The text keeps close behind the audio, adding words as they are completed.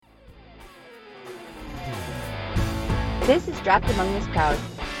This is Dropped Among This Crowd,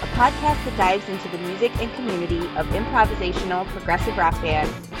 a podcast that dives into the music and community of improvisational progressive rock band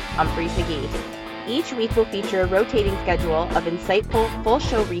Umphrey's McGee. Each week will feature a rotating schedule of insightful full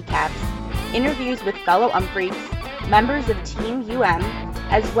show recaps, interviews with fellow Umphreys, members of Team UM,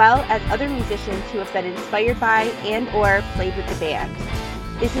 as well as other musicians who have been inspired by and or played with the band.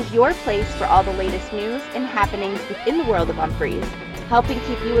 This is your place for all the latest news and happenings within the world of Umphrey's, helping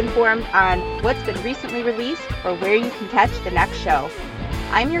keep you informed on what's been recently released or where you can catch the next show.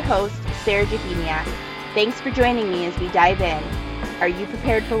 I'm your host, Sarah Jahemiak. Thanks for joining me as we dive in. Are you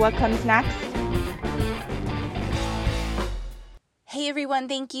prepared for what comes next? Hey everyone,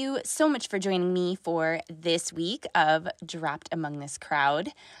 thank you so much for joining me for this week of Dropped Among This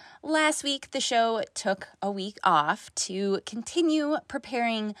Crowd. Last week, the show took a week off to continue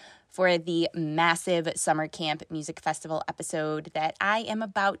preparing for the massive summer camp music festival episode that I am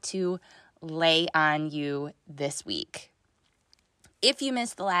about to lay on you this week. If you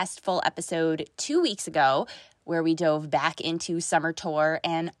missed the last full episode 2 weeks ago, where we dove back into Summer Tour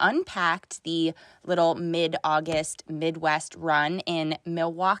and unpacked the little mid-August Midwest run in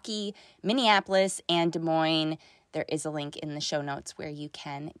Milwaukee, Minneapolis, and Des Moines, there is a link in the show notes where you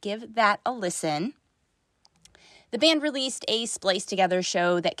can give that a listen. The band released a Splice Together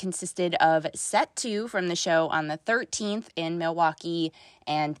show that consisted of set 2 from the show on the 13th in Milwaukee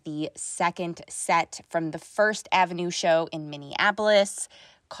and the second set from the First Avenue show in Minneapolis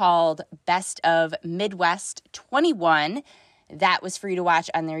called Best of Midwest 21. That was free to watch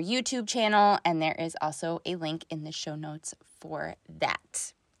on their YouTube channel, and there is also a link in the show notes for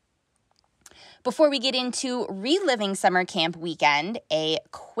that. Before we get into reliving summer camp weekend, a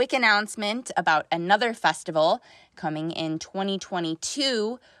quick announcement about another festival coming in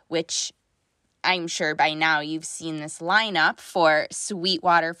 2022, which I'm sure by now you've seen this lineup for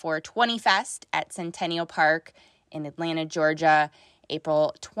Sweetwater 420 Fest at Centennial Park in Atlanta, Georgia,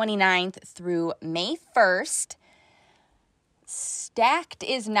 April 29th through May 1st. Stacked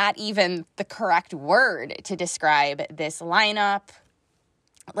is not even the correct word to describe this lineup.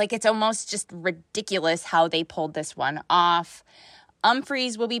 Like, it's almost just ridiculous how they pulled this one off.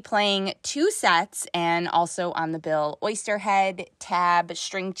 Umphrey's will be playing 2 sets, and also on the bill, Oysterhead, Tab,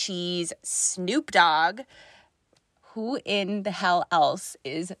 String Cheese, Snoop Dogg. Who in the hell else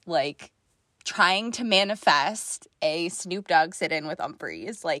is, like, trying to manifest a Snoop Dogg sit-in with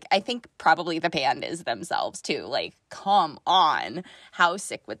Umphrey's? Like, I think probably the band is themselves, too. Like, come on. How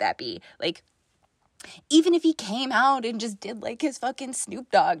sick would that be? Like, even if he came out and just did, like, his fucking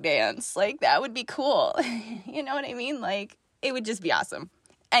Snoop Dogg dance, like, that would be cool. You know what I mean? Like, it would just be awesome.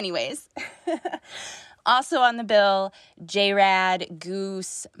 Anyways, also on the bill, J-Rad,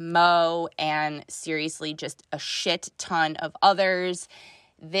 Goose, Mo, and seriously just a shit ton of others.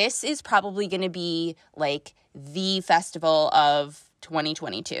 This is probably going to be, like, the festival of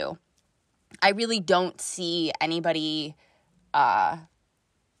 2022. I really don't see anybody,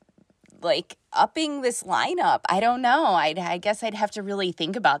 like, upping this lineup. I don't know. I guess I'd have to really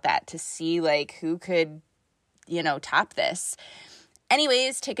think about that to see, like, who could, you know, top this.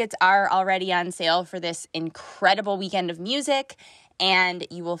 Anyways, tickets are already on sale for this incredible weekend of music, and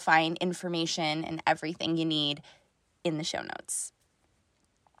you will find information and everything you need in the show notes.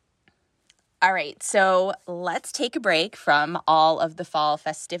 All right, so let's take a break from all of the fall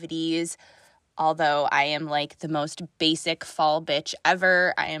festivities. Although I am like the most basic fall bitch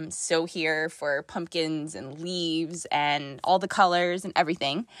ever. I am so here for pumpkins and leaves and all the colors and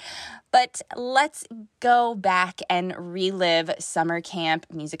everything. But let's go back and relive Summer Camp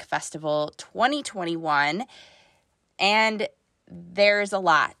Music Festival 2021. And there's a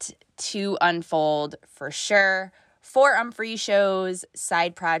lot to unfold for sure. 4 Umphrey shows,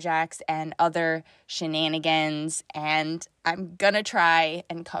 side projects, and other shenanigans. And I'm gonna try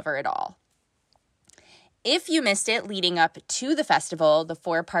and cover it all. If you missed it leading up to the festival, the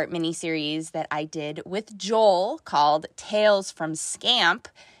 4-part miniseries that I did with Joel called Tales from Scamp,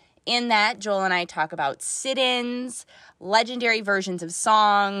 in that Joel and I talk about sit-ins, legendary versions of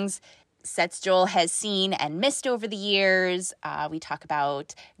songs, sets Joel has seen and missed over the years. We talk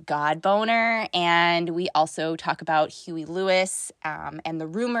about God Boner, and we also talk about Huey Lewis and the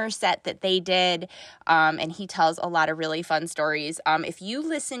Rumor set that they did, and he tells a lot of really fun stories. If you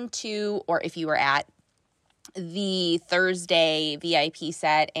listen to, or if you were at the Thursday VIP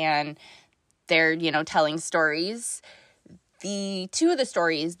set and they're, you know, telling stories, the 2 of the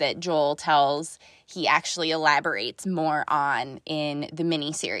stories that Joel tells, he actually elaborates more on in the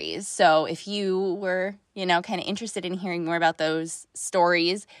mini-series. So if you were, you know, kind of interested in hearing more about those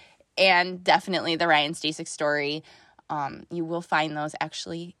stories, and definitely the Ryan Stasek story, you will find those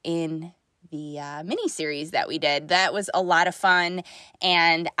actually in mini series that we did. That was a lot of fun,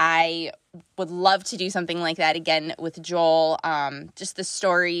 and I would love to do something like that again with Joel. Just the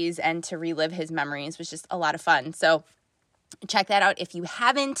stories and to relive his memories was just a lot of fun. So check that out if you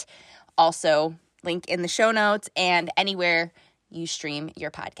haven't. Also, link in the show notes and anywhere you stream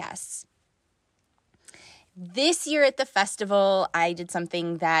your podcasts. This year at the festival, I did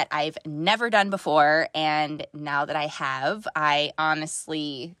something that I've never done before, and now that I have, I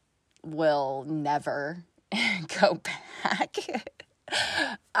honestly will never go back.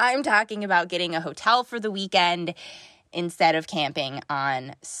 I'm talking about getting a hotel for the weekend instead of camping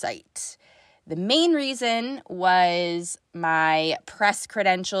on site. The main reason was my press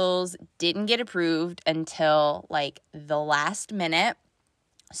credentials didn't get approved until like the last minute.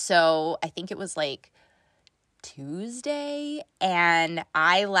 So I think it was like Tuesday, and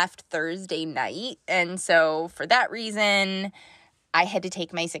I left Thursday night. And so for that reason, I had to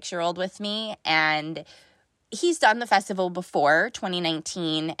take my 6-year-old with me, and he's done the festival before,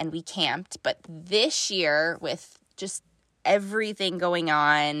 2019, and we camped. But this year, with just everything going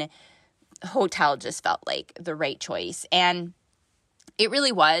on, hotel just felt like the right choice. And it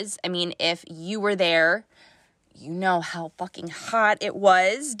really was. I mean, if you were there, you know how fucking hot it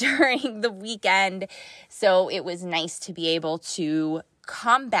was during the weekend. So it was nice to be able to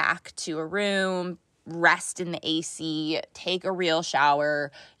come back to a room, rest in the AC, take a real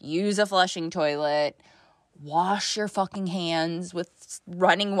shower, use a flushing toilet, wash your fucking hands with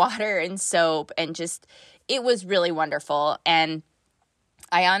running water and soap, and just, it was really wonderful. And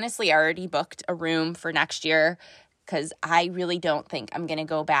I honestly already booked a room for next year because I really don't think I'm going to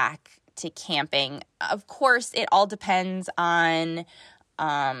go back to camping. Of course, it all depends on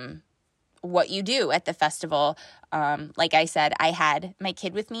what you do at the festival. Like I said, I had my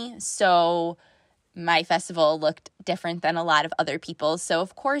kid with me, so my festival looked different than a lot of other people's. So,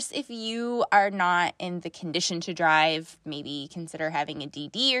 of course, if you are not in the condition to drive, maybe consider having a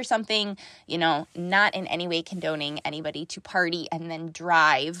DD or something, not in any way condoning anybody to party and then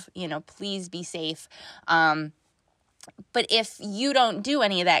drive, please be safe. But if you don't do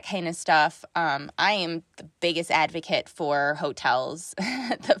any of that kind of stuff, I am the biggest advocate for hotels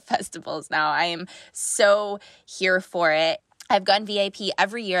at the festivals now. I am so here for it. I've gone VIP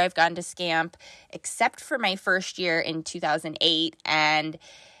every year. I've gone to Scamp, except for my first year in 2008. And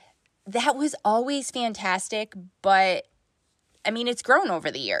that was always fantastic. But, I mean, it's grown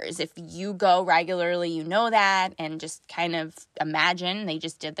over the years. If you go regularly, you know that. And just kind of imagine they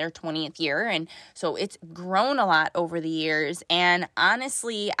just did their 20th year. And so it's grown a lot over the years. And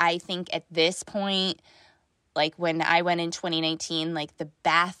honestly, I think at this point, like when I went in 2019, like the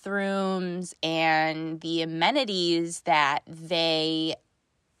bathrooms and the amenities that they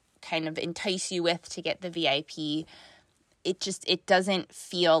kind of entice you with to get the VIP, it doesn't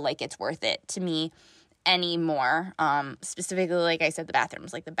feel like it's worth it to me anymore. Specifically, like I said, the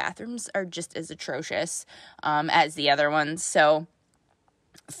bathrooms. Like the bathrooms are just as atrocious as the other ones. So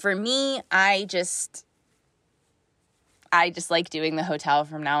for me, I just like doing the hotel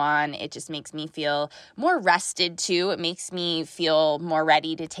from now on. It just makes me feel more rested too. It makes me feel more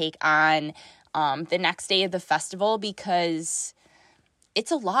ready to take on the next day of the festival, because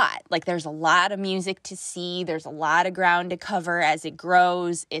it's a lot. Like there's a lot of music to see. There's a lot of ground to cover as it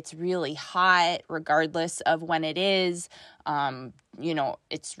grows. It's really hot regardless of when it is.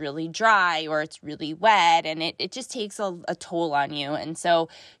 It's really dry or it's really wet, and it just takes a toll on you. And so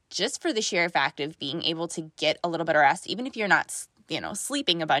just for the sheer fact of being able to get a little bit of rest, even if you're not,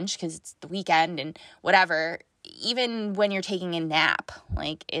 sleeping a bunch because it's the weekend and whatever, even when you're taking a nap,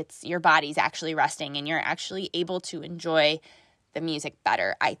 like it's your body's actually resting and you're actually able to enjoy the music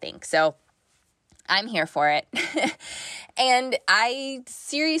better, I think. So I'm here for it. And I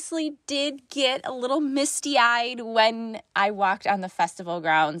seriously did get a little misty-eyed when I walked on the festival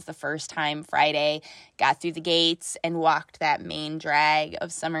grounds the first time Friday, got through the gates and walked that main drag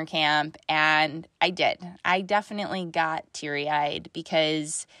of summer camp. And I did. I definitely got teary-eyed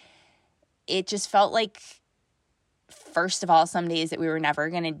because it just felt like, first of all, some days that we were never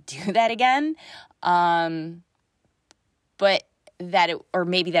going to do that again. But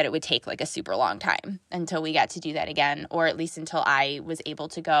maybe that it would take like a super long time until we got to do that again, or at least until I was able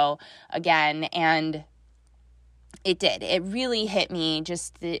to go again. And it did. It really hit me.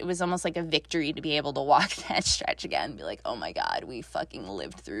 It was almost like a victory to be able to walk that stretch again, be like, oh my God, we fucking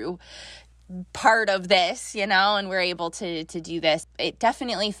lived through part of this, and we're able to do this. It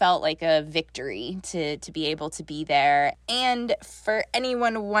definitely felt like a victory to be able to be there. And for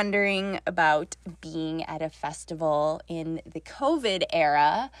anyone wondering about being at a festival in the COVID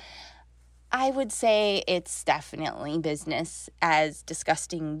era, I would say it's definitely business as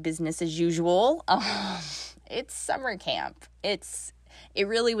usual. It's summer camp. It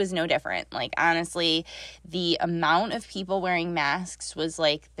really was no different. Like, honestly, the amount of people wearing masks was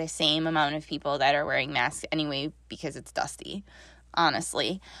like the same amount of people that are wearing masks anyway because it's dusty,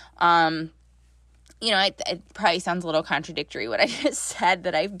 honestly. It probably sounds a little contradictory what I just said,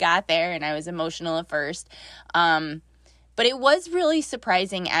 that I got there and I was emotional at first. But it was really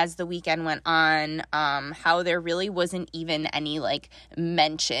surprising as the weekend went on, how there really wasn't even any, like,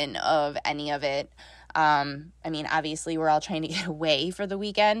 mention of any of it. Obviously, we're all trying to get away for the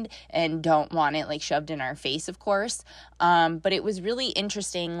weekend and don't want it, like, shoved in our face, of course. But it was really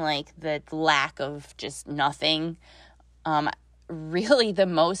interesting, like, the lack of just nothing. Really, the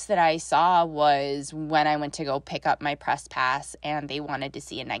most that I saw was when I went to go pick up my press pass and they wanted to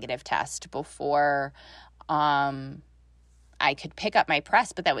see a negative test before I could pick up my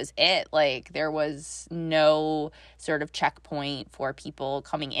press, but that was it. Like, there was no sort of checkpoint for people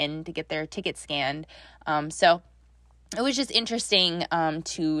coming in to get their ticket scanned. So it was just interesting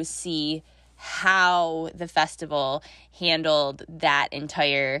to see how the festival handled that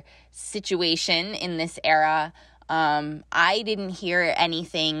entire situation in this era. I didn't hear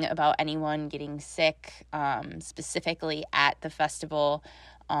anything about anyone getting sick specifically at the festival,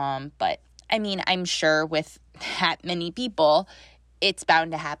 but I'm sure with that many people, it's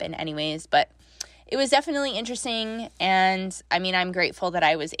bound to happen anyways, but it was definitely interesting, and I'm grateful that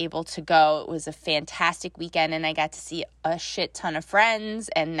I was able to go. It was a fantastic weekend, and I got to see a shit ton of friends,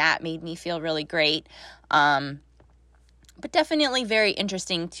 and that made me feel really great. But definitely very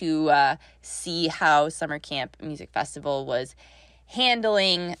interesting to see how Summer Camp Music Festival was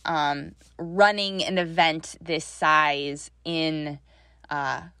handling running an event this size in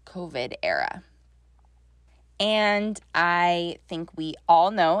COVID era. And I think we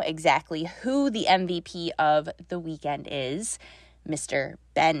all know exactly who the MVP of the weekend is, Mr.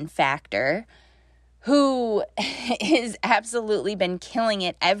 Ben Factor, who has absolutely been killing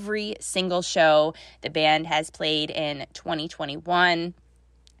it every single show the band has played in 2021.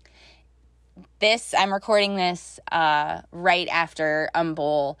 I'm recording this right after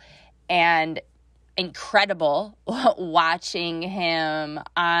Bowl, and incredible watching him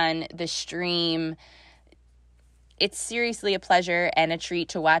on the stream. It's seriously a pleasure and a treat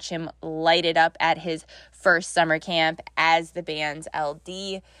to watch him light it up at his first summer camp as the band's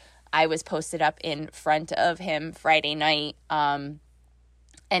LD. I was posted up in front of him Friday night, and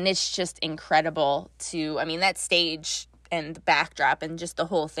it's just incredible that stage and the backdrop and just the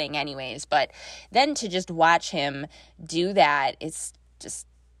whole thing anyways, but then to just watch him do that, it's just,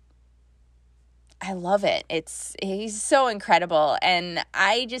 I love it. He's so incredible, and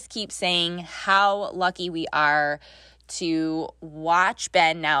I just keep saying how lucky we are to watch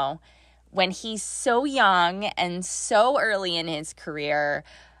Ben now when he's so young and so early in his career.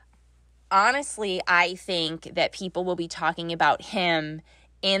 Honestly, I think that people will be talking about him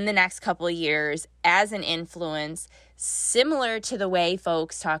in the next couple of years as an influence, similar to the way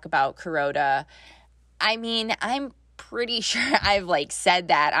folks talk about Kuroda. I'm pretty sure I've said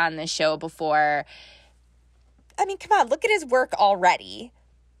that on the show before. Come on, look at his work already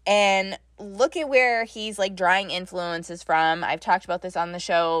and look at where he's drawing influences from. I've talked about this on the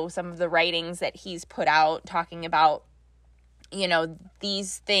show, some of the writings that he's put out talking about,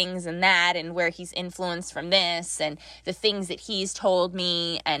 these things and that, and where he's influenced from this and the things that he's told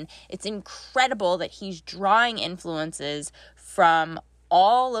me. And it's incredible that he's drawing influences from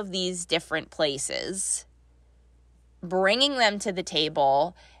all of these different places, bringing them to the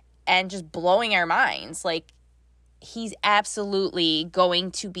table and just blowing our minds. He's absolutely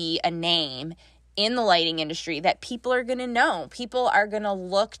going to be a name in the lighting industry that people are going to know. People are going to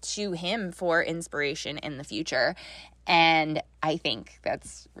look to him for inspiration in the future. And I think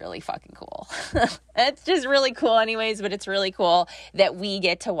that's really fucking cool. It's just really cool anyways, but it's really cool that we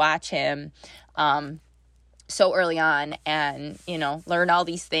get to watch him so early on and, learn all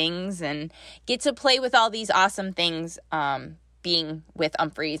these things and get to play with all these awesome things, being with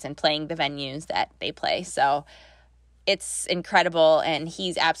Umphrey's and playing the venues that they play. So it's incredible, and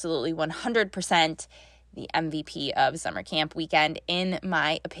he's absolutely 100% the MVP of Summer Camp Weekend, in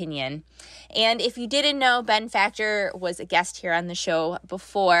my opinion. And if you didn't know, Ben Factor was a guest here on the show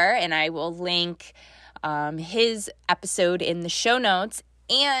before, and I will link his episode in the show notes.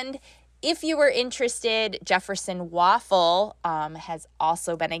 And if you were interested, Jefferson Waffle has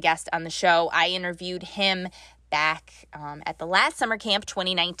also been a guest on the show. I interviewed him back at the last Summer Camp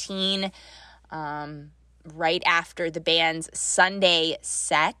 2019, right after the band's Sunday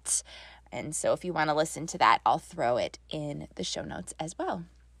set. And so if you want to listen to that, I'll throw it in the show notes as well.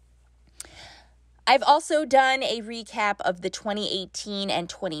 I've also done a recap of the 2018 and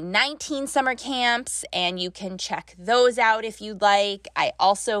 2019 summer camps, and you can check those out if you'd like. I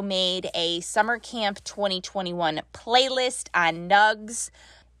also made a summer camp 2021 playlist on Nugs.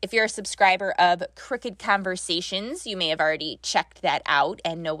 If you're a subscriber of Crooked Conversations, you may have already checked that out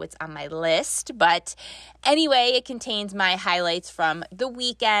and know what's on my list. But anyway, it contains my highlights from the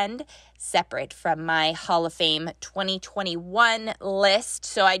weekend, separate from my Hall of Fame 2021 list.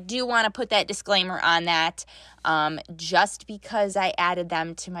 So I do want to put that disclaimer on that. Just because I added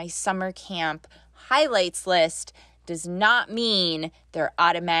them to my summer camp highlights list does not mean they're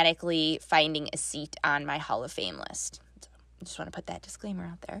automatically finding a seat on my Hall of Fame list. I just want to put that disclaimer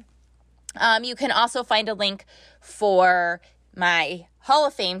out there. You can also find a link for my Hall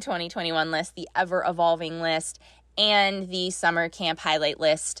of Fame 2021 list, the ever-evolving list, and the summer camp highlight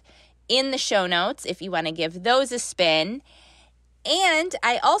list in the show notes if you want to give those a spin. And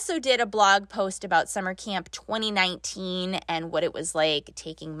I also did a blog post about summer camp 2019 and what it was like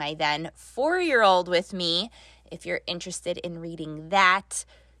taking my then 4-year-old with me. If you're interested in reading that,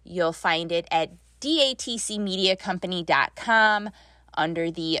 you'll find it at datcmediacompany.com under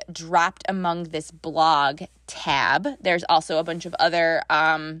the Dropped Among This blog tab. There's also a bunch of other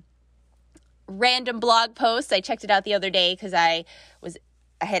random blog posts. I checked it out the other day because I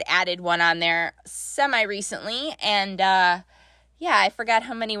had added one on there semi-recently, and I forgot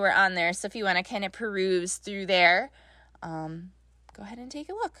how many were on there. So if you want to kind of peruse through there, go ahead and take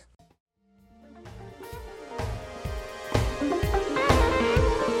a look.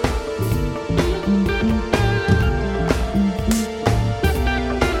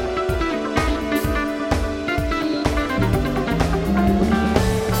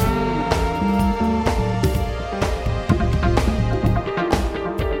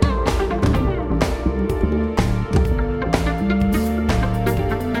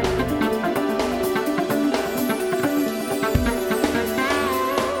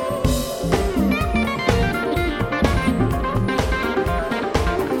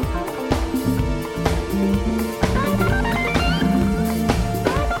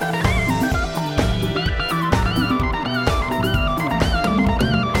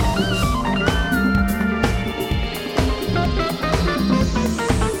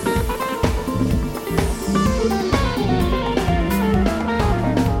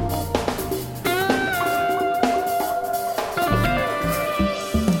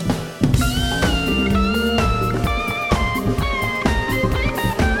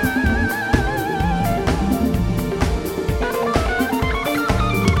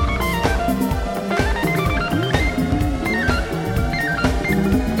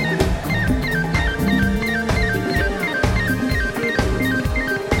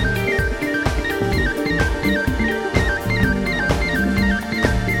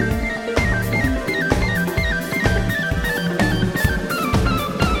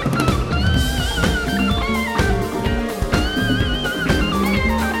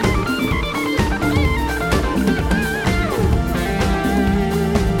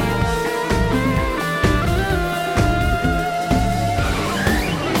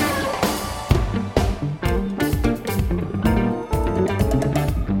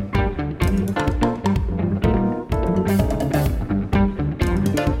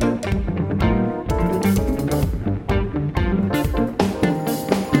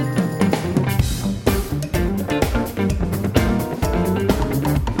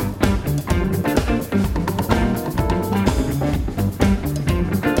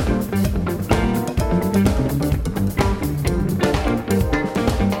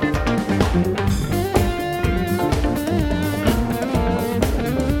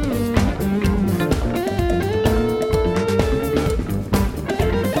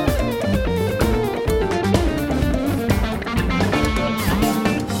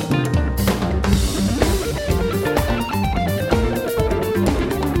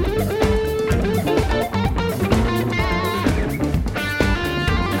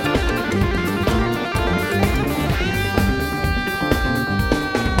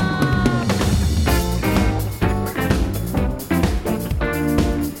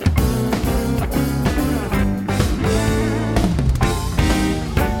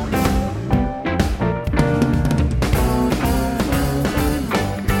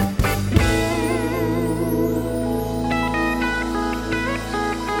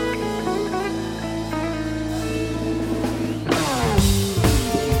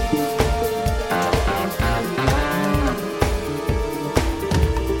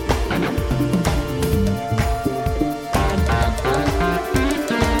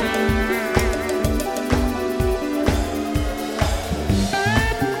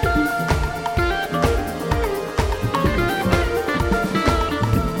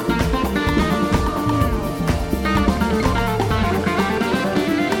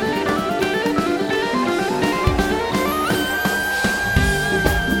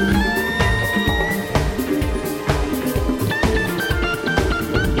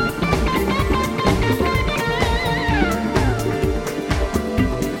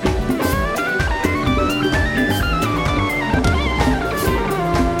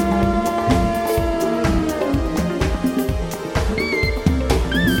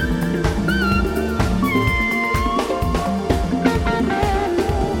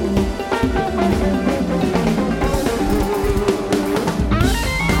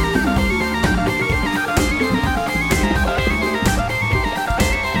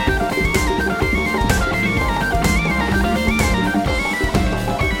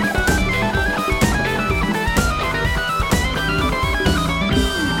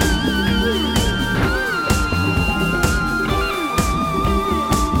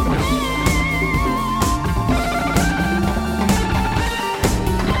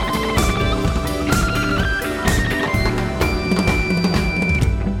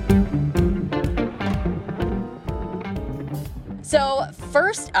 So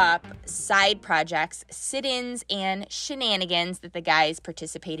first up, side projects, sit-ins, and shenanigans that the guys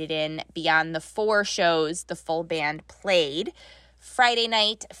participated in beyond the 4 shows the full band played. Friday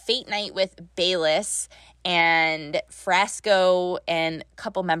night, Fate Night with Bayless, and Frasco and a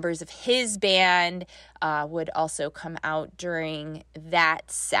couple members of his band would also come out during that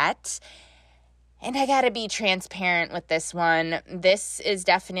set. And I gotta be transparent with this one. This is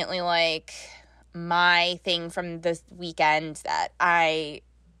definitely like my thing from this weekend that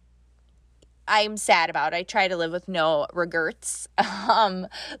I'm sad about. I try to live with no regrets.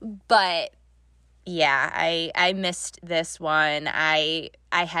 But yeah, I missed this one. I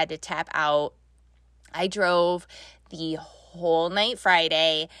had to tap out. I drove the whole night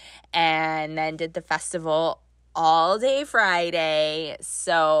Friday and then did the festival all day Friday.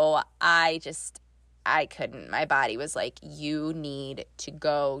 So I couldn't. My body was like, you need to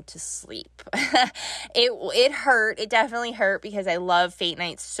go to sleep. It hurt. It definitely hurt because I love Fate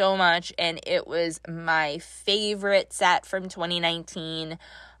Night so much, and it was my favorite set from 2019.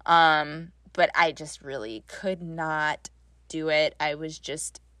 But I just really could not do it. I was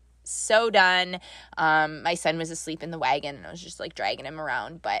just so done. My son was asleep in the wagon, and I was just like dragging him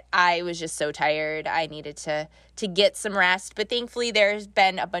around, but I was just so tired. I needed to get some rest, but thankfully there's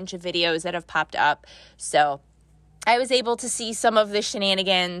been a bunch of videos that have popped up, so I was able to see some of the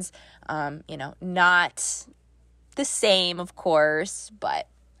shenanigans. Not the same, of course, but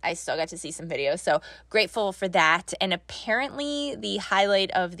I still got to see some videos, so grateful for that. And apparently the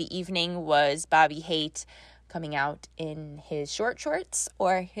highlight of the evening was Bobby Haight coming out in his short shorts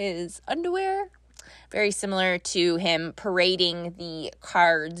or his underwear. Very similar to him parading the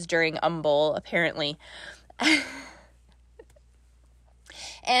cards during Umble, apparently.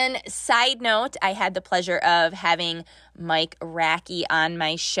 And side note, I had the pleasure of having Mike Racky on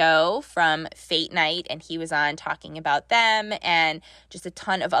my show from Fate Night, and he was on talking about them and just a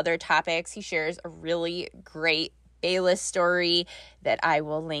ton of other topics. He shares a really great A-list story that I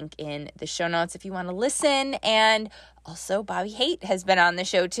will link in the show notes if you want to listen. And also Bobby Haight has been on the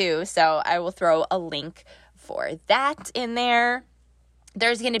show too, so I will throw a link for that in there.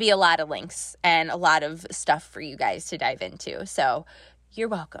 There's going to be a lot of links and a lot of stuff for you guys to dive into, so you're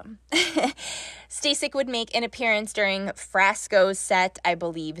welcome. Stasik would make an appearance during Frasco's set, I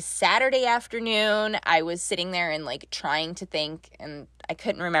believe, Saturday afternoon. I was sitting there and trying to think, and I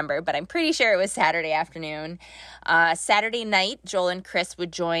couldn't remember, but I'm pretty sure it was Saturday afternoon. Saturday night, Joel and Chris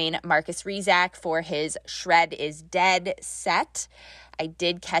would join Marcus Rezak for his Shred is Dead set. I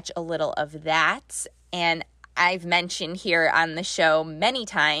did catch a little of that, and I've mentioned here on the show many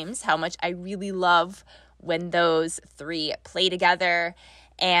times how much I really love when those 3 play together.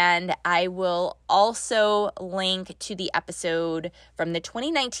 And I will also link to the episode from the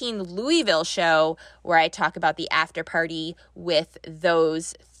 2019 Louisville show where I talk about the after party with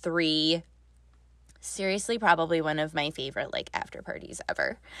those 3. Seriously, probably one of my favorite after parties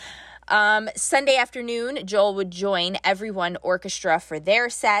ever. Sunday afternoon, Joel would join Everyone Orchestra for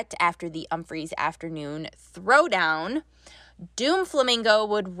their set after the Humphreys Afternoon Throwdown. Doom Flamingo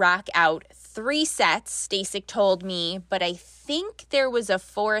would rock out 3 sets, Stasik told me, but I think there was a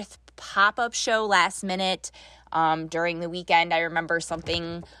 4th pop-up show last minute during the weekend. I remember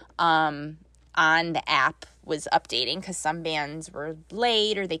something on the app was updating because some bands were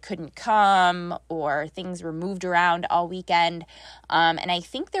late or they couldn't come or things were moved around all weekend. And I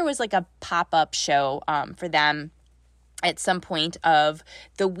think there was a pop-up show for them at some point of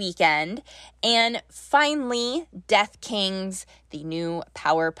the weekend. And finally, Death Kings, the new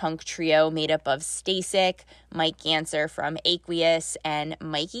power punk trio made up of Stasik, Mike Ganser from Aqueous, and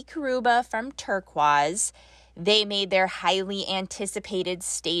Mikey Karuba from Turquoise. They made their highly anticipated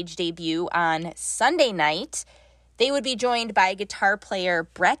stage debut on Sunday night. They would be joined by guitar player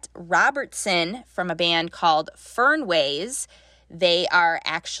Brett Robertson from a band called Fernways. They are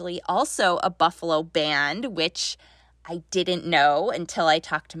actually also a Buffalo band, which I didn't know until I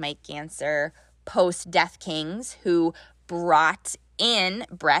talked to Mike Ganser post Death Kings, who brought in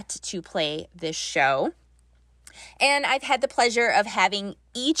Brett to play this show. And I've had the pleasure of having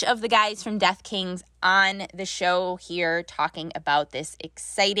each of the guys from Death Kings on the show here talking about this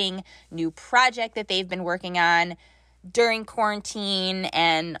exciting new project that they've been working on during quarantine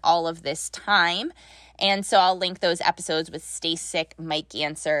and all of this time. And so I'll link those episodes with Stasik, Mike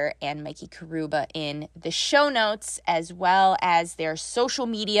Ganser, and Mikey Karuba in the show notes, as well as their social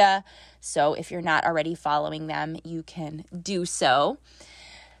media. So if you're not already following them, you can do so.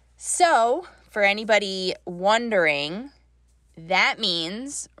 So for anybody wondering, that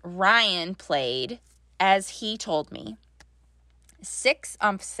means Ryan played, as he told me, 6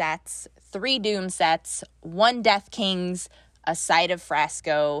 Ump sets, 3 Doom sets, 1 Death Kings, a side of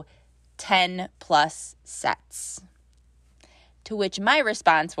Frasco, 10 plus sets. To which my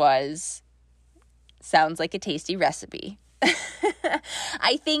response was, sounds like a tasty recipe.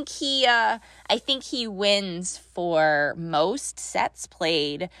 I think he wins for most sets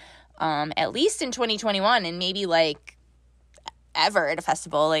played, at least in 2021, and maybe like ever at a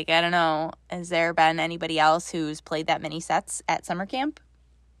festival. Like, I don't know, has there been anybody else who's played that many sets at summer camp?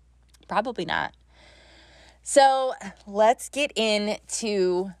 Probably not. So let's get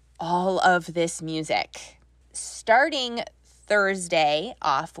into all of this music. Starting Thursday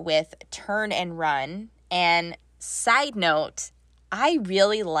off with Turn and Run. And side note, I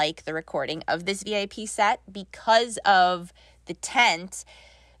really like the recording of this VIP set because of the tent.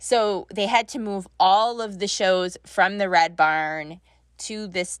 So they had to move all of the shows from the Red Barn to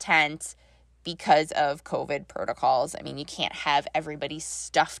this tent because of COVID protocols. I mean, you can't have everybody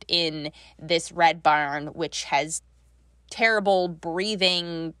stuffed in this Red Barn, which has terrible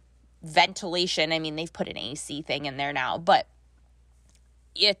breathing ventilation. I mean, they've put an AC thing in there now, but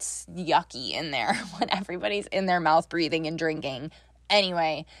it's yucky in there when everybody's in their mouth breathing and drinking.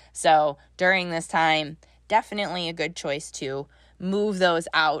 Anyway, so during this time, definitely a good choice to move those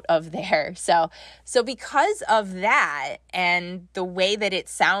out of there. So because of that and the way that it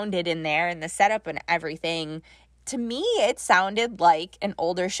sounded in there and the setup and everything, to me, it sounded like an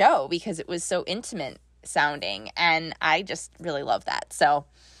older show because it was so intimate sounding. And I just really love that. So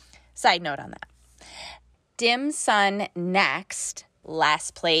side note on that. Dim Sun next.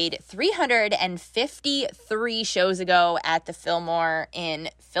 Last played 353 shows ago at the Fillmore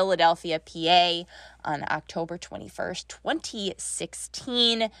in Philadelphia, PA on October 21st,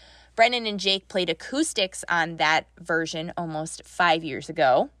 2016. Brennan and Jake played acoustics on that version almost 5 years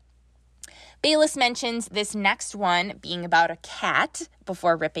ago. Bayliss mentions this next one being about a cat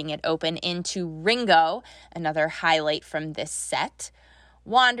before ripping it open into Ringo, another highlight from this set.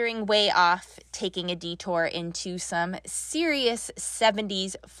 Wandering way off, taking a detour into some serious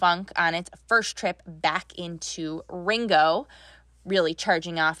 70s funk on its first trip back into Ringo, really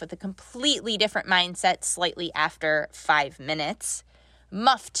charging off with a completely different mindset slightly after 5 minutes.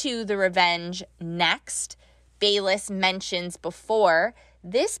 Muff to the Revenge next. Bayliss mentions before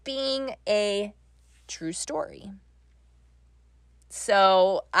this being a true story.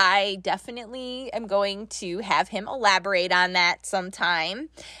 So I definitely am going to have him elaborate on that sometime.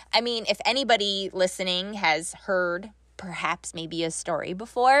 I mean, if anybody listening has heard perhaps maybe a story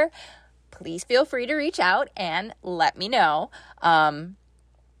before, please feel free to reach out and let me know. But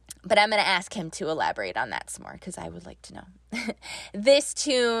I'm going to ask him to elaborate on that some more because I would like to know. This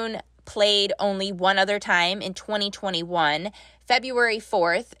tune played only one other time in 2021, February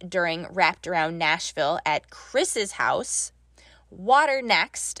 4th, during Wrapped Around Nashville at Chris's house. Water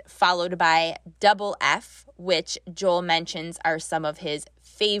next, followed by Double F, which Joel mentions are some of his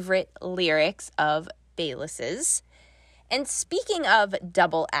favorite lyrics of Bayliss's. And speaking of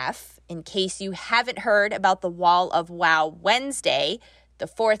Double F, in case you haven't heard about the Wall of Wow Wednesday, the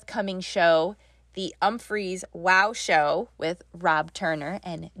forthcoming show, the Umphreys Wow Show with Rob Turner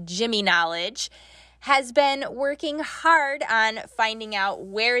and Jimmy Knowledge, has been working hard on finding out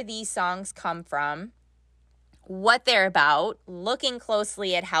where these songs come from, what they're about, looking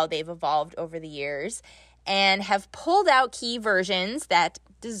closely at how they've evolved over the years, and have pulled out key versions that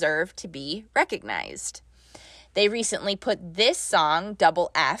deserve to be recognized. They recently put this song, Double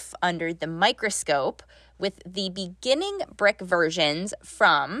F, under the microscope with the beginning brick versions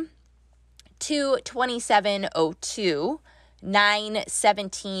from 2:27:02,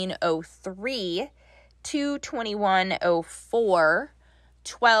 9:17:03, 2:21:04,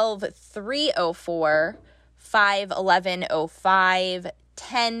 12:03:04, 5:11:05,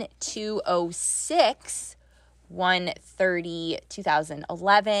 10:02:06, 1:30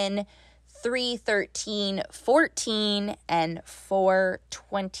 2011, 3:13:14, and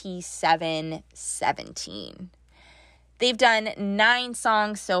 4:27:17. They've done 9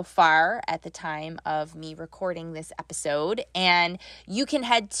 songs so far at the time of me recording this episode, and you can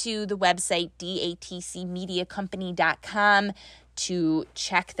head to the website datcmediacompany.com to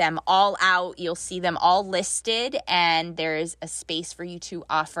check them all out. You'll see them all listed, and there's a space for you to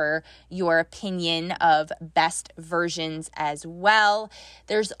offer your opinion of best versions as well.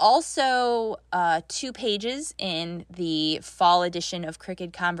 There's also 2 pages in the fall edition of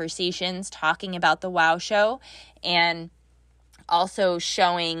Crooked Conversations talking about the Wow Show, and also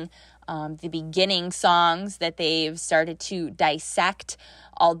showing the beginning songs that they've started to dissect,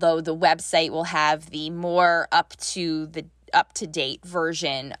 although the website will have the more up-to-date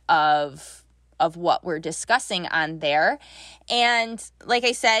version of of what we're discussing on there. And like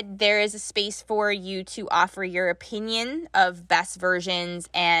I said, there is a space for you to offer your opinion of best versions,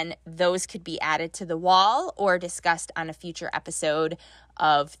 and those could be added to the wall or discussed on a future episode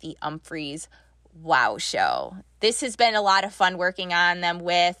of the Umphrey's Wow Show. This has been a lot of fun working on them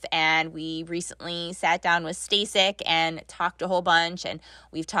with, and we recently sat down with Stasek and talked a whole bunch, and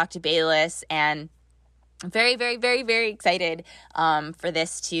we've talked to Bayless, and I'm very, very, very, very excited for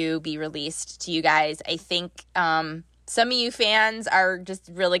this to be released to you guys. I think some of you fans are just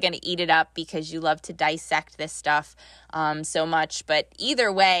really going to eat it up because you love to dissect this stuff so much. But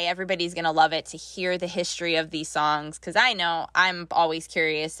either way, everybody's going to love it to hear the history of these songs, because I know I'm always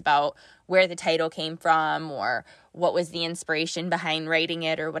curious about where the title came from or what was the inspiration behind writing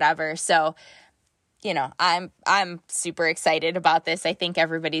it or whatever. So, you know, I'm super excited about this. I think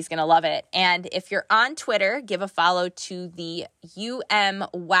everybody's going to love it. And if you're on Twitter, give a follow to the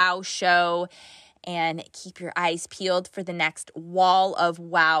Wow Show and keep your eyes peeled for the next Wall of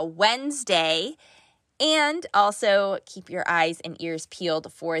Wow Wednesday. And also keep your eyes and ears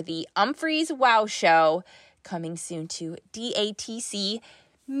peeled for the Umphrey's Wow Show coming soon to DATC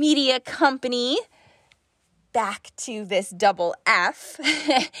Media Company. Back to this double F.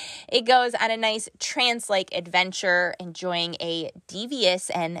 It goes on a nice trance-like adventure, enjoying a devious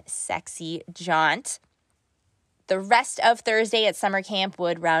and sexy jaunt. The rest of Thursday at summer camp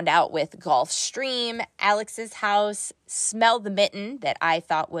would round out with Gulfstream, Alex's House, Smell the Mitten, that I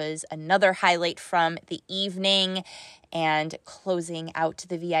thought was another highlight from the evening, and closing out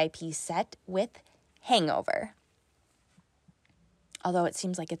the VIP set with Hangover. Although it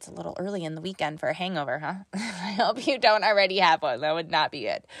seems like it's a little early in the weekend for a hangover, huh? I hope you don't already have one. That would not be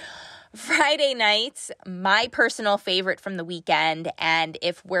good. Friday nights, my personal favorite from the weekend. And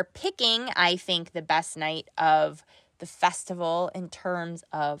if we're picking, I think, the best night of the festival in terms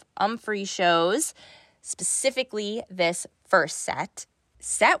of Umphrey shows, specifically this first set.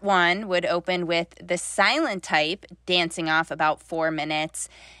 Set 1 would open with The Silent Type dancing off about 4 minutes,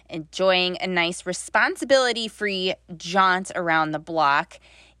 enjoying a nice responsibility-free jaunt around the block,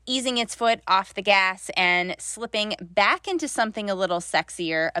 easing its foot off the gas and slipping back into something a little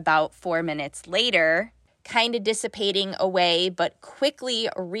sexier about 4 minutes later, kind of dissipating away but quickly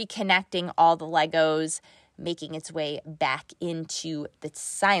reconnecting all the Legos, making its way back into The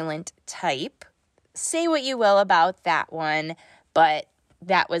Silent Type. Say what you will about that one, but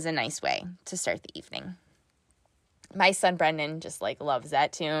that was a nice way to start the evening. My son Brendan just loves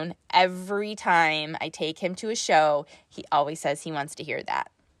that tune. Every time I take him to a show, he always says he wants to hear that.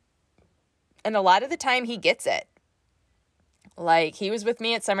 And a lot of the time he gets it. He was with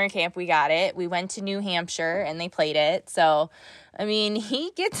me at summer camp, we got it. We went to New Hampshire and they played it. So, I mean,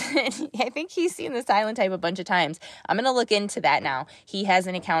 he gets it. I think he's seen The Silent Type a bunch of times. I'm going to look into that now. He has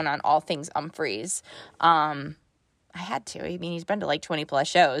an account on All Things Umphrey's. I had to. I mean, he's been to 20 plus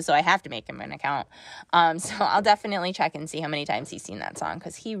shows, so I have to make him an account. So I'll definitely check and see how many times he's seen that song,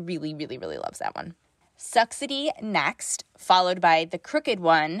 because he really, really, really loves that one. Sucksity next, followed by The Crooked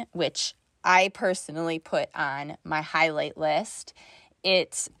One, which I personally put on my highlight list.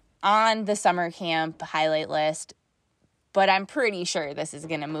 It's on the summer camp highlight list, but I'm pretty sure this is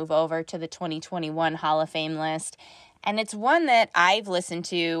going to move over to the 2021 Hall of Fame list. And it's one that I've listened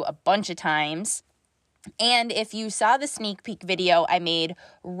to a bunch of times. And if you saw the sneak peek video I made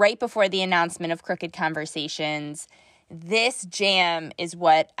right before the announcement of Crooked Conversations, this jam is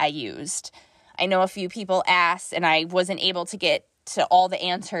what I used. I know a few people asked, and I wasn't able to get to all the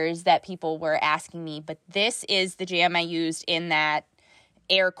answers that people were asking me, but this is the jam I used in that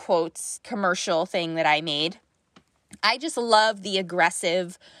air quotes commercial thing that I made. I just love the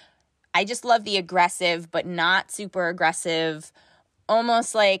aggressive, but not super aggressive,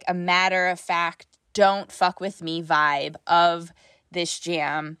 almost like a matter of fact, don't fuck with me vibe of this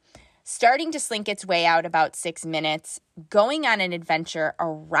jam, starting to slink its way out about 6 minutes, going on an adventure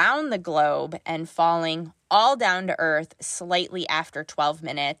around the globe and falling all down to earth slightly after 12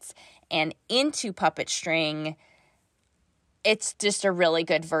 minutes and into Puppet String. It's just a really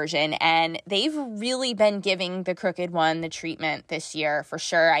good version, and they've really been giving The Crooked One the treatment this year for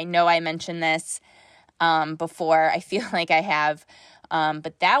sure. I know I mentioned this before. I feel like I have,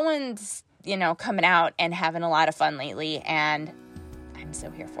 but that one's coming out and having a lot of fun lately, and I'm so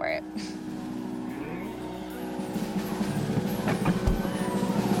here for it.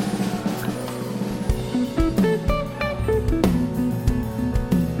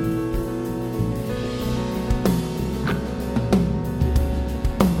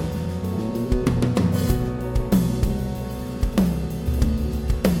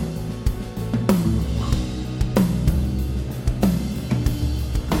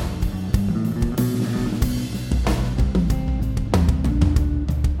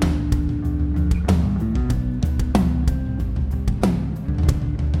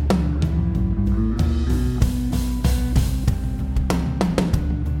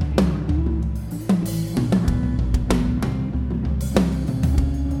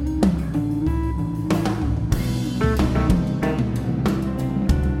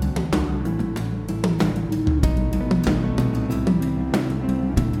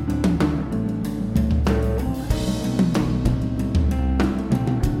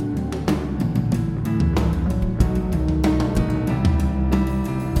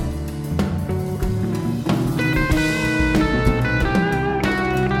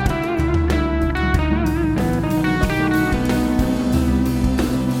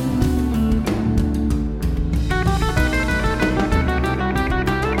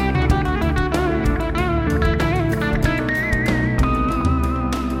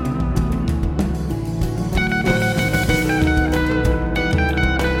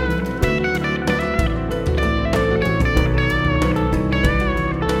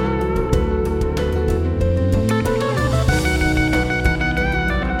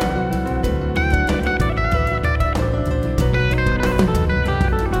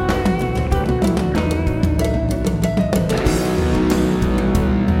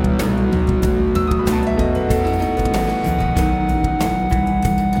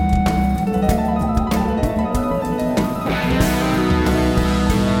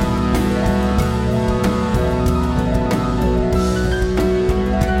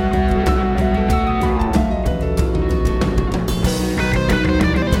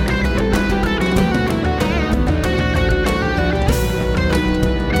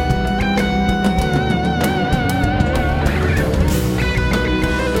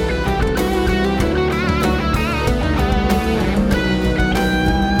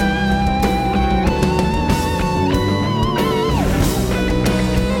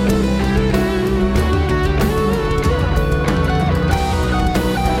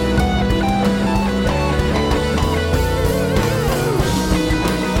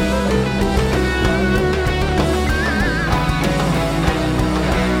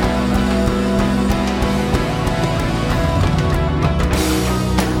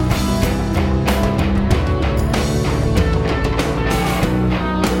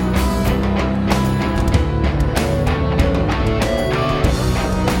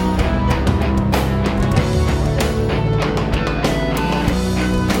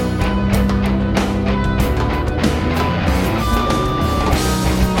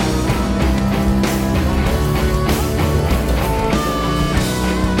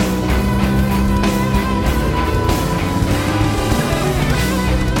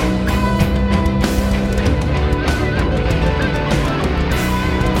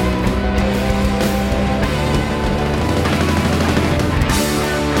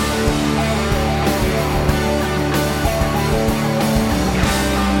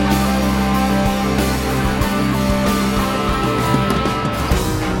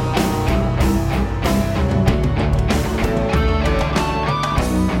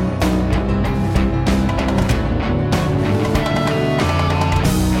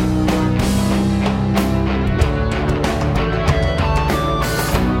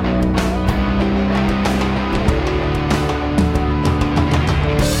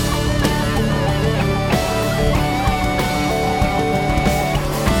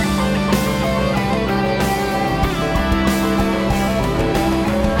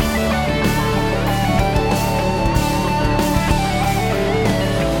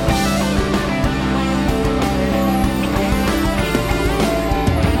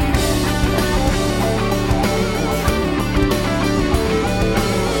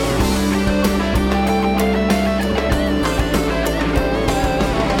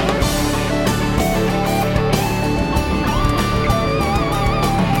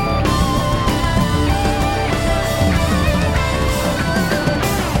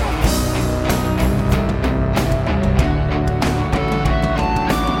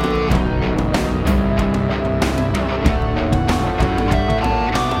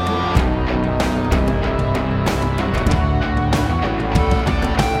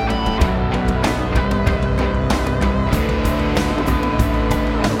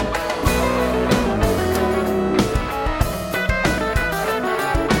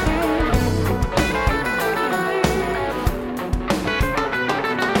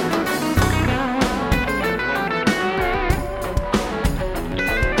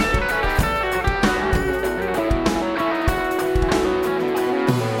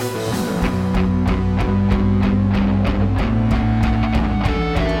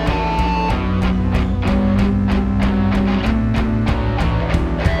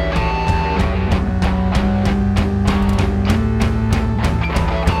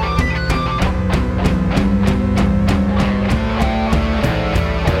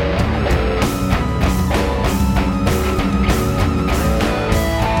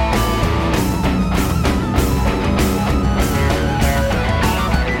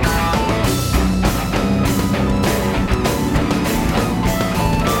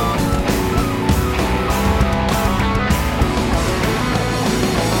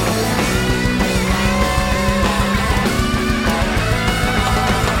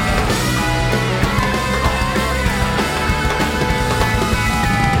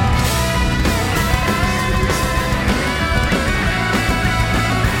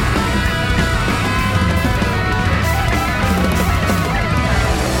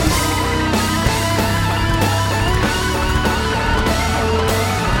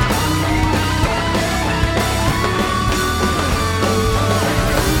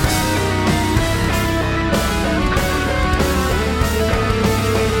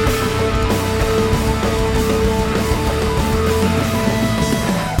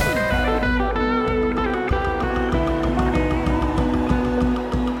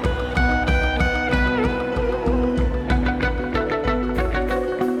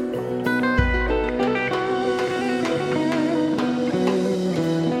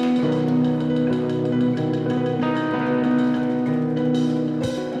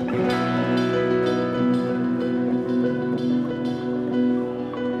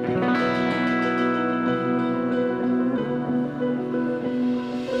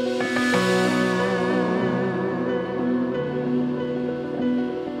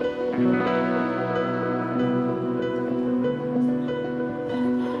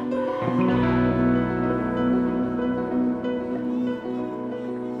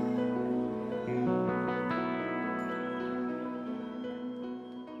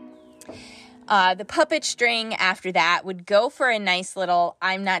 The puppet string after that would go for a nice little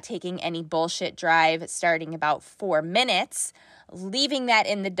I'm not taking any bullshit drive starting about 4 minutes, leaving that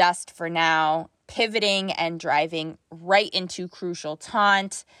in the dust for now, pivoting and driving right into Crucial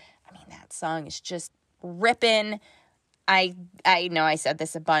Taunt. I mean, that song is just ripping. I know I said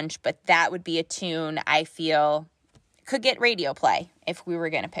this a bunch, but that would be a tune I feel could get radio play if we were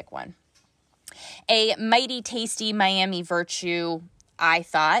going to pick one. A Mighty Tasty Miami Virtue, I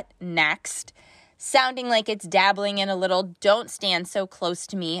thought, next. Sounding like it's dabbling in a little Don't Stand So Close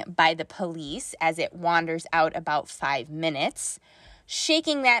to Me by The Police as it wanders out about 5 minutes.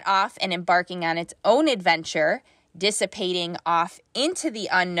 Shaking that off and embarking on its own adventure, dissipating off into the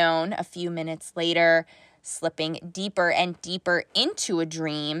unknown a few minutes later, slipping deeper and deeper into a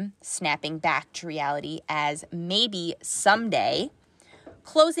dream, snapping back to reality as Maybe Someday.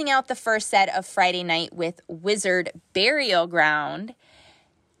 Closing out the first set of Friday night with Wizard Burial Ground.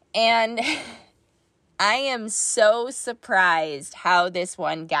 And I am so surprised how this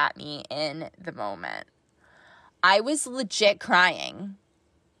one got me in the moment. I was legit crying.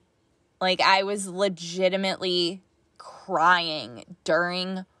 Like, I was legitimately crying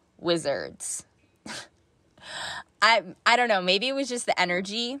during Wizards. I don't know, maybe it was just the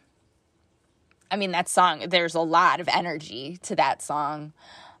energy. I mean, that song, there's a lot of energy to that song.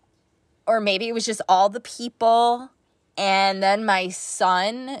 Or maybe it was just all the people. And then my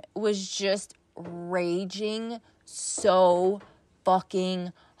son was just raging so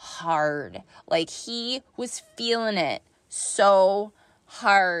fucking hard. Like, he was feeling it so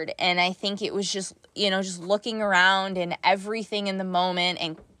hard. And I think it was just, just looking around and everything in the moment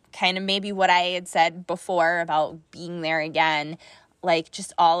and kind of maybe what I had said before about being there again, like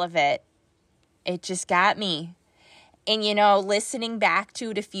just all of it. It just got me. And, listening back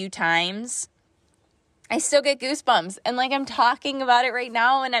to it a few times, I still get goosebumps. And like, I'm talking about it right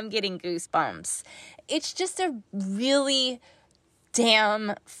now and I'm getting goosebumps. It's just a really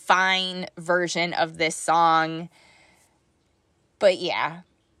damn fine version of this song. But yeah,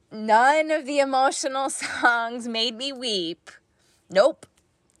 none of the emotional songs made me weep. Nope.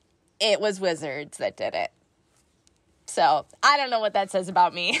 It was Wizards that did it. So I don't know what that says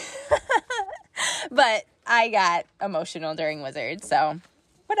about me. But I got emotional during Wizards, so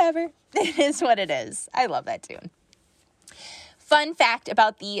whatever. It is what it is. I love that tune. Fun fact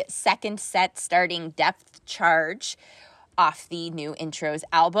about the second set starting Depth Charge off the new Intros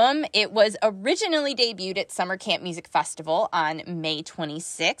album. It was originally debuted at Summer Camp Music Festival on May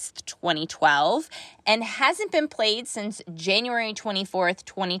 26th, 2012, and hasn't been played since January 24th,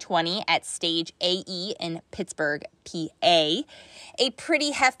 2020 at Stage AE in Pittsburgh, PA. A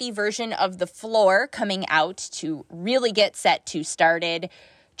pretty hefty version of The Floor coming out to really get set to started,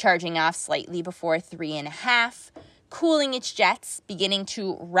 charging off slightly before 3.5, cooling its jets, beginning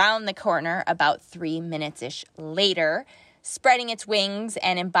to round the corner about 3 minutes-ish later, spreading its wings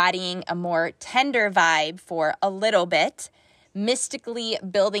and embodying a more tender vibe for a little bit, mystically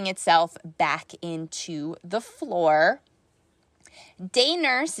building itself back into The Floor. Day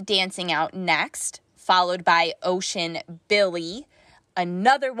Nurse dancing out next, followed by Ocean Billy,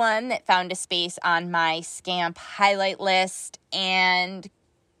 another one that found a space on my Scamp highlight list and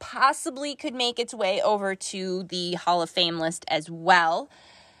possibly could make its way over to the Hall of Fame list as well.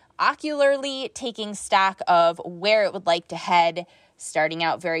 Ocularly taking stock of where it would like to head, starting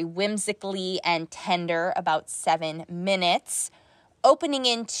out very whimsically and tender, about 7 minutes, opening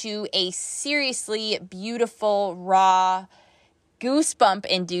into a seriously beautiful, raw,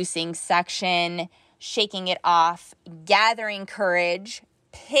 goosebump-inducing section, shaking it off, gathering courage,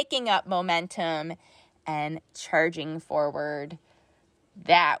 picking up momentum, and charging forward.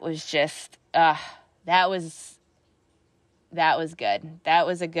 That was just, that was good. That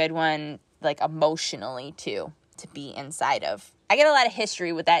was a good one, like emotionally too, to be inside of. I get a lot of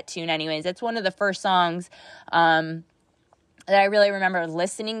history with that tune anyways. That's one of the first songs that I really remember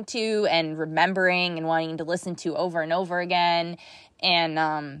listening to and remembering and wanting to listen to over and over again.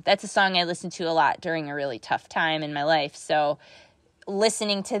 And that's a song I listened to a lot during a really tough time in my life. So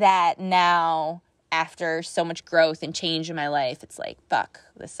listening to that now, after so much growth and change in my life, it's like, fuck,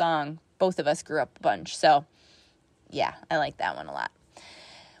 this song, both of us grew up a bunch. So yeah, I like that one a lot.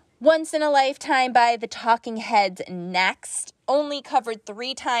 Once in a Lifetime by the Talking Heads next. Only covered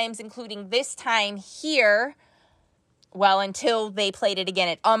 3 times, including this time here. Well, until they played it again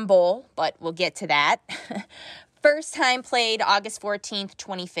at Humble, but we'll get to that. First time played August 14th,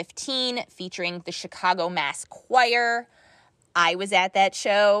 2015, featuring the Chicago Mass Choir. I was at that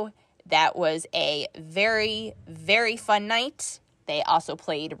show. That was a very, very fun night. They also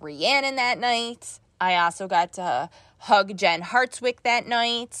played Rhiannon that night. I also got to hug Jen Hartswick that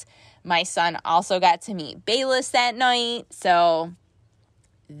night. My son also got to meet Bayless that night. So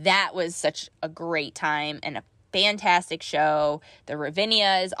that was such a great time and a fantastic show. The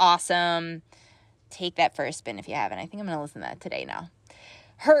Ravinia is awesome. Take that for a spin if you haven't. I think I'm going to listen to that today now.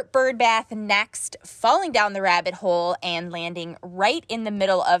 Hurt Birdbath next, falling down the rabbit hole and landing right in the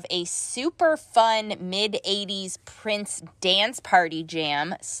middle of a super fun mid-80s Prince dance party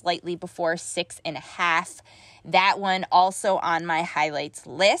jam slightly before 6.5. That one also on my highlights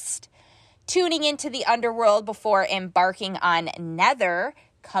list. Tuning into the underworld before embarking on Nether,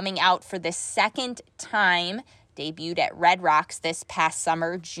 coming out for the second time, debuted at Red Rocks this past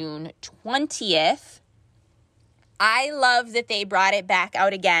summer, June 20th. I love that they brought it back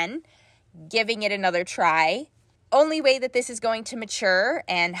out again, giving it another try. Only way that this is going to mature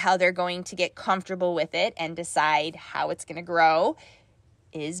and how they're going to get comfortable with it and decide how it's going to grow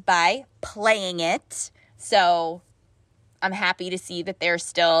is by playing it. So I'm happy to see that they're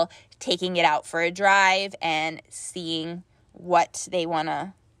still taking it out for a drive and seeing what they want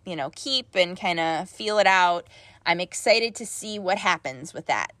to, keep and kind of feel it out. I'm excited to see what happens with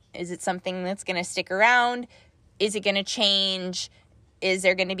that. Is it something that's going to stick around? Is it going to change? Is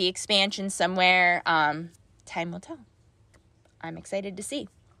there going to be expansion somewhere? Time will tell. I'm excited to see.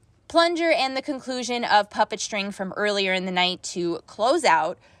 Plunger and the conclusion of Puppet String from earlier in the night to close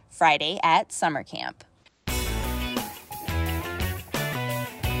out Friday at summer camp.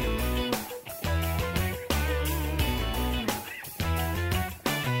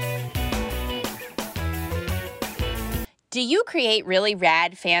 Do you create really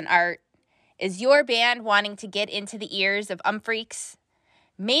rad fan art? Is your band wanting to get into the ears of Umphreaks?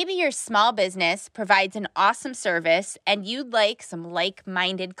 Maybe your small business provides an awesome service and you'd like some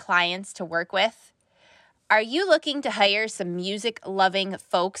like-minded clients to work with. Are you looking to hire some music-loving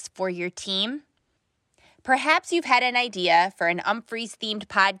folks for your team? Perhaps you've had an idea for an Umphreys-themed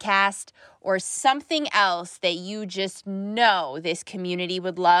podcast or something else that you just know this community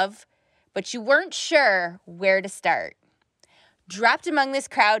would love, but you weren't sure where to start. Dropped Among This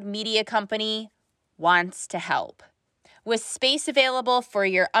Crowd Media Company wants to help. With space available for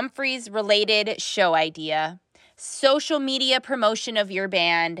your Umphreys-related show idea, social media promotion of your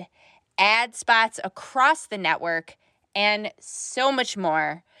band, ad spots across the network, and so much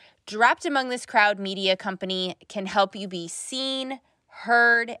more, Dropped Among This Crowd Media Company can help you be seen,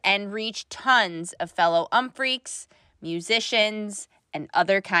 heard, and reach tons of fellow Umphreaks, musicians, and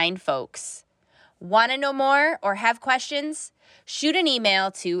other kind folks. Want to know more or have questions? Shoot an email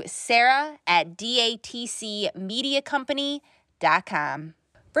to sarah@datcmediacompany.com.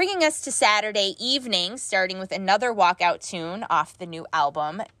 Bringing us to Saturday evening, starting with another walkout tune off the new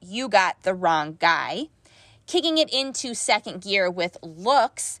album, You Got the Wrong Guy. Kicking it into second gear with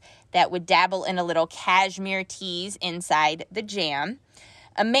looks that would dabble in a little cashmere tease inside the jam.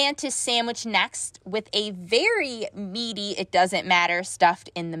 A Mantis sandwich next with a very meaty It Doesn't Matter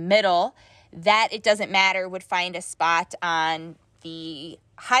stuffed in the middle. That It Doesn't Matter would find a spot on the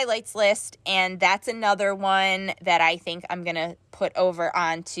highlights list, and that's another one that I think I'm going to put over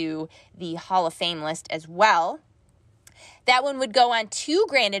onto the Hall of Fame list as well. That one would go on 2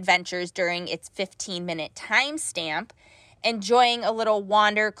 grand adventures during its 15-minute timestamp, enjoying a little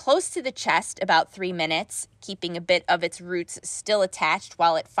wander close to the chest, about 3 minutes, keeping a bit of its roots still attached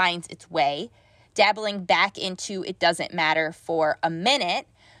while it finds its way, dabbling back into It Doesn't Matter for a minute,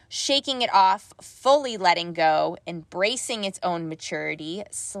 shaking it off, fully letting go, embracing its own maturity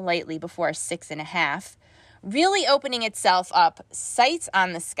slightly before 6.5, really opening itself up, sights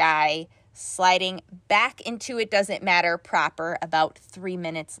on the sky, sliding back into It Doesn't Matter proper about 3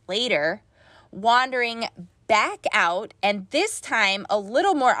 minutes later, wandering back out, and this time a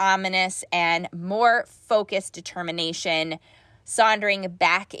little more ominous and more focused determination, sauntering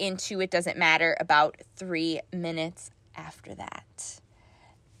back into It Doesn't Matter about 3 minutes after that.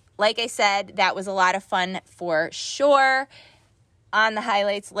 Like I said, that was a lot of fun for sure. On the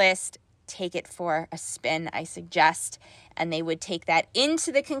highlights list, take it for a spin, I suggest. And they would take that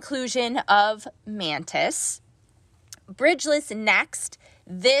into the conclusion of Mantis. Bridgeless next.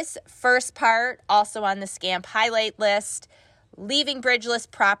 This first part, also on the Scamp highlight list. Leaving Bridgeless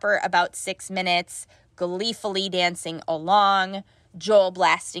proper about 6 minutes. Gleefully dancing along. Joel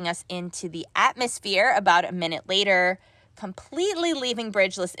blasting us into the atmosphere about a minute later. Completely leaving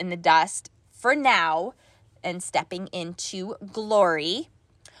Bridgeless in the dust for now and stepping into Glory.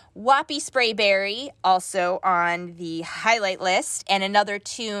 Whoppy Sprayberry also on the highlight list, and another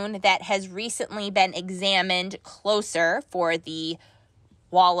tune that has recently been examined closer for the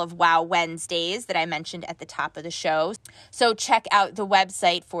Wall of Wow Wednesdays that I mentioned at the top of the show. So check out the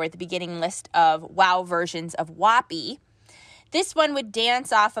website for the beginning list of Wow versions of Whoppy. This one would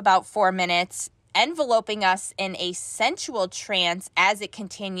dance off about 4 minutes, enveloping us in a sensual trance as it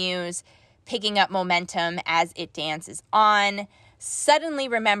continues, picking up momentum as it dances on, suddenly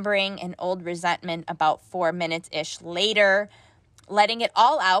remembering an old resentment about 4 minutes-ish later, letting it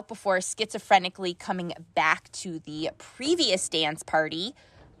all out before schizophrenically coming back to the previous dance party,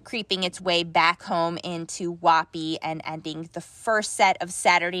 creeping its way back home into WAPI and ending the first set of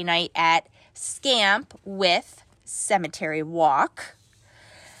Saturday night at Scamp with Cemetery Walk.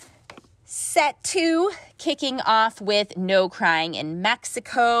 Set 2, kicking off with No Crying in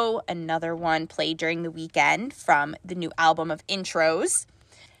Mexico, another one played during the weekend from the new album of Intros.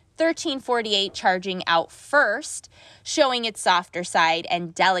 1348 charging out first, showing its softer side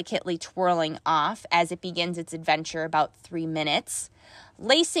and delicately twirling off as it begins its adventure about 3 minutes,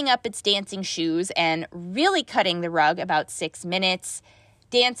 lacing up its dancing shoes and really cutting the rug about 6 minutes,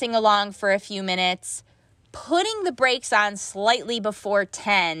 dancing along for a few minutes, putting the brakes on slightly before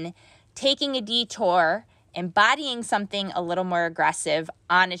 10, taking a detour, embodying something a little more aggressive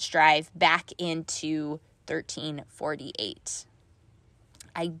on its drive back into 1348.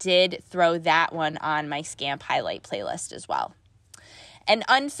 I did throw that one on my Scamp highlight playlist as well. And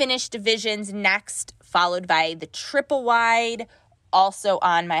Unfinished Divisions next, followed by the Triple Wide, also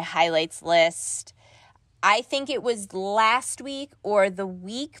on my highlights list. I think it was last week or the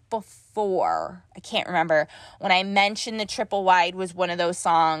week before, I can't remember, when I mentioned the Triple Wide was one of those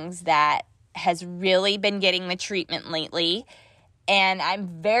songs that has really been getting the treatment lately. And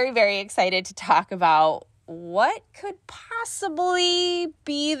I'm very, very excited to talk about what could possibly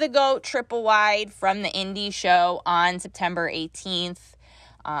be the GOAT Triple Wide from the indie show on September 18th.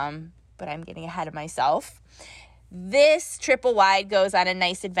 But I'm getting ahead of myself. This Triple Wide goes on a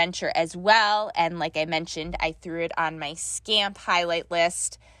nice adventure as well. And like I mentioned, I threw it on my Scamp highlight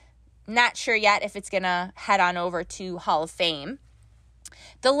list. Not sure yet if it's going to head on over to Hall of Fame.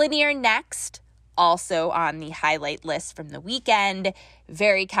 The Linear next, also on the highlight list from the weekend,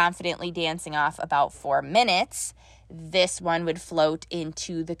 very confidently dancing off about 4 minutes. This one would float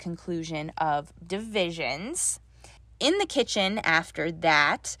into the conclusion of Divisions. In the Kitchen after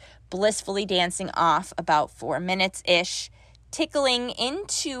that, blissfully dancing off about 4 minutes-ish, tickling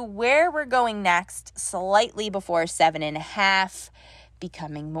into where we're going next slightly before 7.5,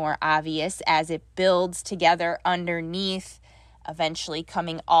 becoming more obvious as it builds together underneath, eventually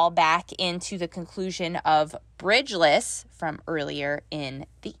coming all back into the conclusion of Bridgeless from earlier in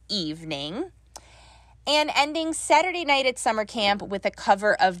the evening. And ending Saturday night at summer camp with a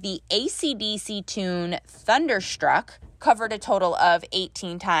cover of the AC/DC tune Thunderstruck, covered a total of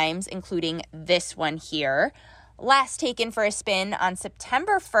 18 times, including this one here. Last taken for a spin on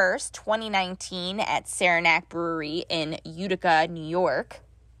September 1st, 2019 at Saranac Brewery in Utica, New York.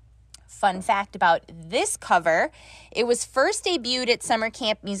 Fun fact about this cover, it was first debuted at Summer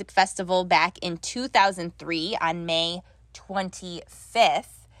Camp Music Festival back in 2003 on May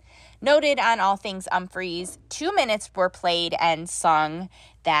 25th. Noted on All Things Umphrey's, 2 minutes were played and sung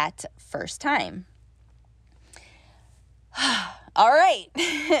that first time. All right,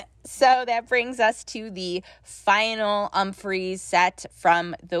 so that brings us to the final Umphrey's set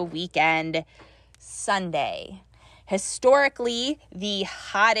from the weekend, Sunday. Historically, the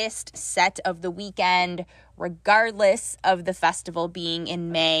hottest set of the weekend, regardless of the festival being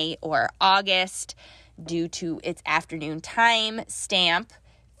in May or August, due to its afternoon time stamp,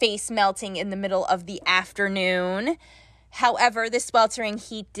 face melting in the middle of the afternoon. However, the sweltering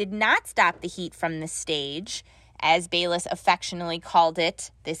heat did not stop the heat from the stage. As Bayless affectionately called it,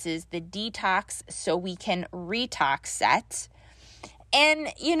 this is the detox so we can retox set.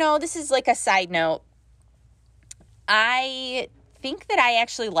 And, you know, this is like a side note. I think that I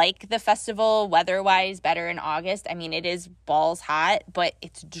actually like the festival weather-wise better in August. I mean, it is balls hot, but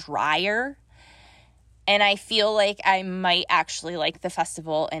it's drier. And I feel like I might actually like the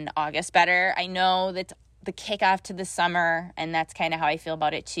festival in August better. I know that's the kickoff to the summer, and that's kind of how I feel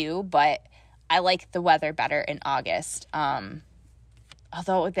about it too, but I like the weather better in August.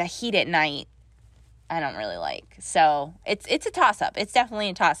 Although the heat at night, I don't really like. So it's a toss-up. It's definitely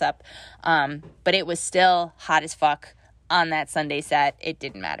a toss-up. But it was still hot as fuck on that Sunday set. It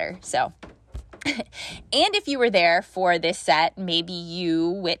didn't matter. So, and if you were there for this set, maybe you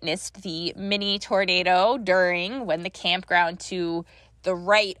witnessed the mini tornado when the campground to the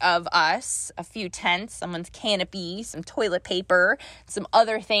right of us, a few tents, someone's canopy, some toilet paper, some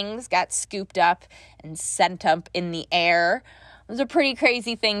other things got scooped up and sent up in the air. It was a pretty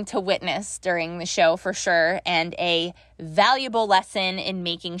crazy thing to witness during the show for sure, and a valuable lesson in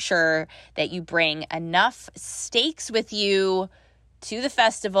making sure that you bring enough steaks with you to the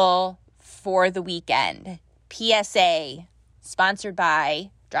festival for the weekend. PSA, sponsored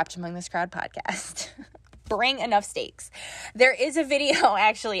by Dropped Among This Crowd podcast. Bring enough steaks. There is a video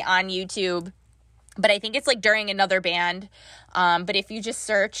actually on YouTube, but I think it's like during another band. But if you just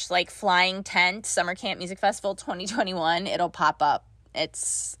search like Flying Tent Summer Camp Music Festival 2021, it'll pop up.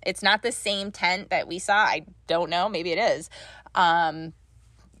 It's not the same tent that we saw. I don't know. Maybe it is.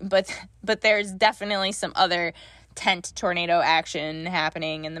 But there's definitely some other tent tornado action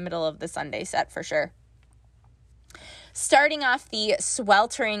happening in the middle of the Sunday set for sure. Starting off the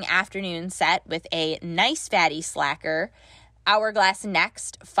sweltering afternoon set with a nice fatty slacker, Hourglass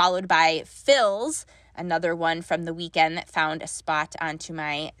next, followed by Phil's, another one from the weekend that found a spot onto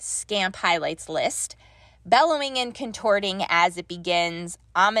my Scamp highlights list. Bellowing and contorting as it begins,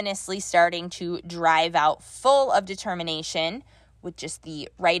 ominously starting to drive out full of determination, with just the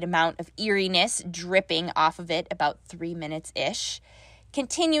right amount of eeriness dripping off of it about 3 minutes-ish.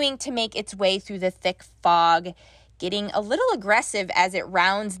 Continuing to make its way through the thick fog, getting a little aggressive as it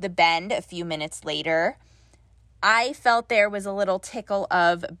rounds the bend a few minutes later. I felt there was a little tickle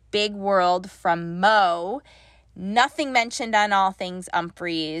of Big World from Mo. Nothing mentioned on All Things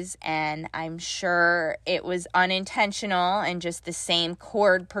Umphreys, and I'm sure it was unintentional and just the same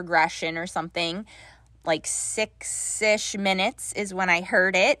chord progression or something. Like 6-ish minutes is when I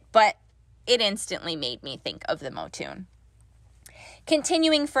heard it, but it instantly made me think of the Mo tune.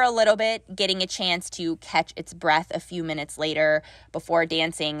 Continuing for a little bit, getting a chance to catch its breath a few minutes later before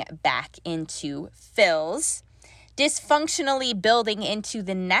dancing back into Phil's. Dysfunctionally building into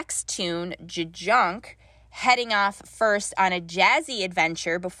the next tune, Jajunk, heading off first on a jazzy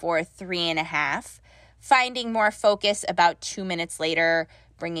adventure before 3.5, finding more focus about 2 minutes later,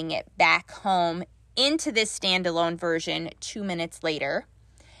 bringing it back home into this standalone version 2 minutes later.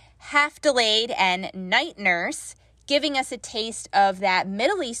 Half Delayed and Night Nurse, giving us a taste of that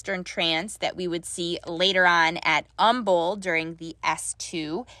Middle Eastern trance that we would see later on at Umbul during the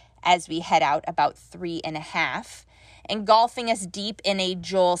S2 as we head out about 3.5, engulfing us deep in a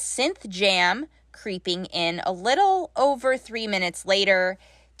Joel synth jam, creeping in a little over 3 minutes later,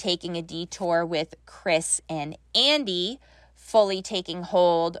 taking a detour with Chris and Andy, fully taking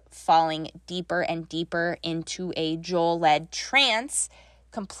hold, falling deeper and deeper into a Joel-led trance,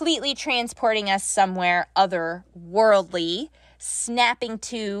 completely transporting us somewhere otherworldly, snapping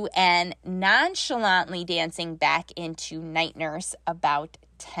to and nonchalantly dancing back into Night Nurse about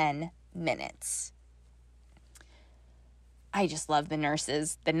 10 minutes. I just love the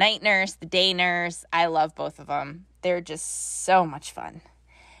nurses. The night nurse, the day nurse. I love both of them. They're just so much fun.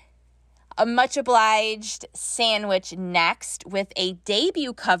 A Much Obliged sandwich next with a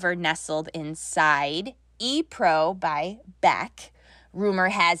debut cover nestled inside, E-Pro by Beck. Rumor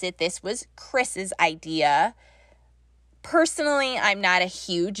has it this was Chris's idea. Personally, I'm not a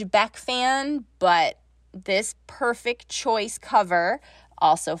huge Beck fan, but this Perfect Choice cover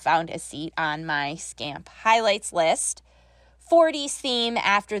also found a seat on my Scamp highlights list. 40s theme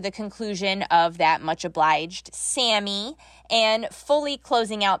after the conclusion of that Much Obliged Sammy, and fully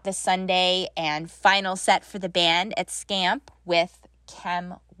closing out the Sunday and final set for the band at Scamp with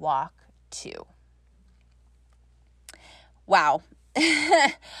Chem Walk 2. Wow.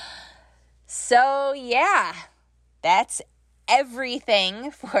 So yeah, that's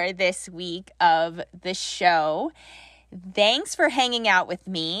everything for this week of the show. Thanks for hanging out with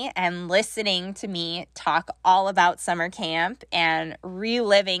me and listening to me talk all about summer camp and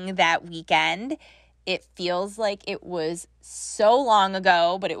reliving that weekend. It feels like it was so long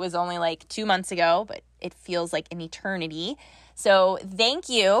ago, but it was only like 2 months ago, but it feels like an eternity. So thank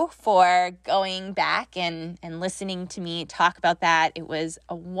you for going back and listening to me talk about that. It was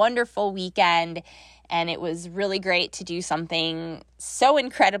a wonderful weekend, and it was really great to do something so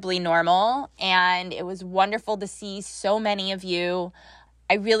incredibly normal, and it was wonderful to see so many of you.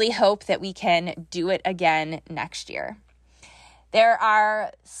 I really hope that we can do it again next year. There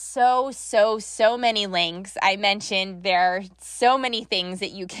are so many links. I mentioned there are so many things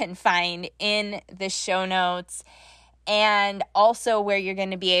that you can find in the show notes, and also where you're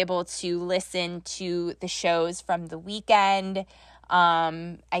going to be able to listen to the shows from the weekend.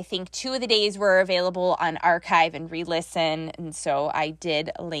 I think 2 of the days were available on archive and re-listen, and so I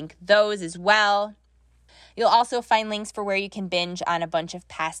did link those as well. You'll also find links for where you can binge on a bunch of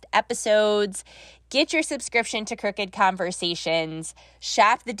past episodes, get your subscription to Crooked Conversations,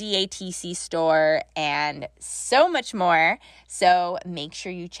 shop the DATC store, and so much more. So make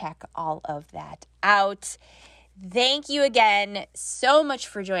sure you check all of that out. Thank you again so much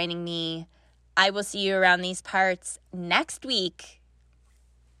for joining me. I will see you around these parts next week.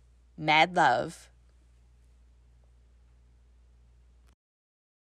 Mad love.